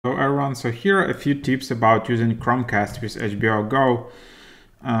everyone, so here are a few tips about using Chromecast with HBO GO.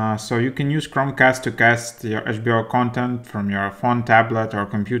 So you can use Chromecast to cast your HBO content from your phone, tablet or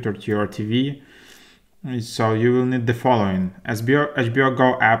computer to your TV. So you will need the following: HBO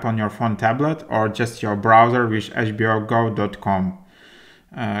GO app on your phone, tablet, or just your browser with hbogo.com.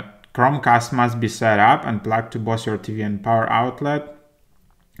 Chromecast must be set up and plugged to both your TV and power outlet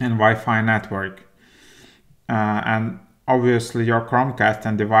and Wi-Fi network. And obviously your Chromecast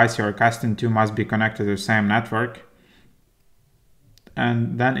and device you're casting to must be connected to the same network.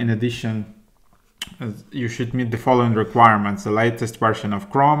 And then in addition, you should meet the following requirements: the latest version of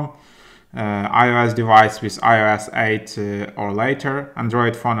Chrome, iOS device with iOS 8 or later,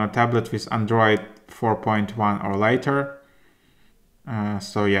 Android phone or tablet with Android 4.1 or later.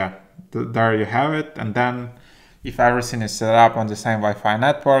 So yeah, there you have it. And then if everything is set up on the same Wi-Fi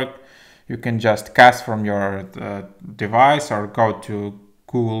network, you can just cast from your device or go to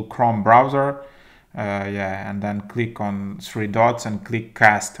Google Chrome browser, and then click on 3 dots and click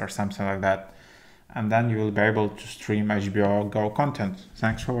cast or something like that. And then you will be able to stream HBO GO content.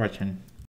 Thanks for watching.